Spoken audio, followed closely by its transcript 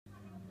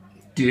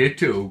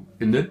Ditto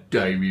in the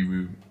diary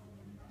room.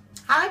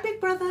 Hi, big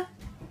brother.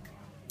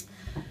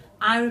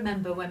 I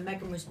remember when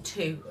Megan was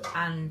 2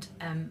 and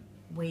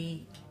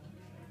we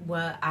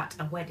were at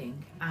a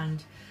wedding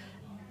and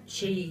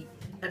she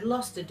had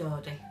lost her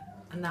Dodie,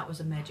 and that was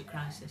a major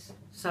crisis.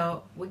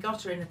 So we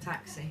got her in a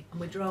taxi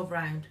and we drove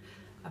round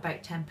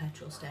about 10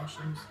 petrol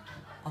stations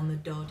on the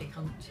Dodie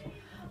hunt,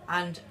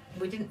 and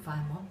we didn't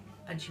find one,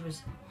 and she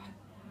was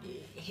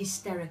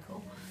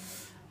hysterical.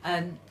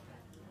 And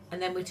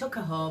then we took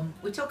her home.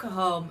 We took her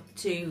home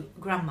to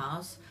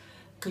Grandma's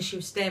because she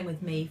was staying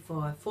with me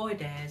for 4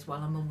 days while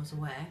her mum was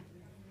away,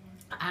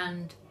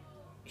 and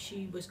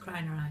she was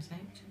crying her eyes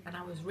out, and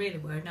I was really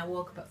worried. And I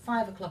woke up at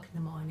 5 o'clock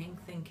in the morning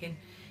thinking,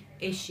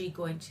 is she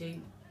going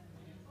to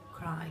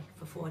cry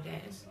for 4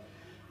 days?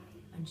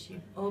 And she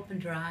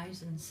opened her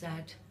eyes and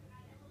said,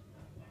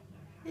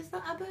 is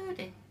that a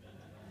birdie?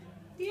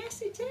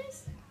 Yes, it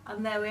is.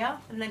 And there we are.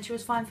 And then she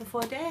was fine for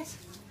 4 days.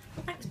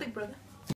 Thanks, big brother.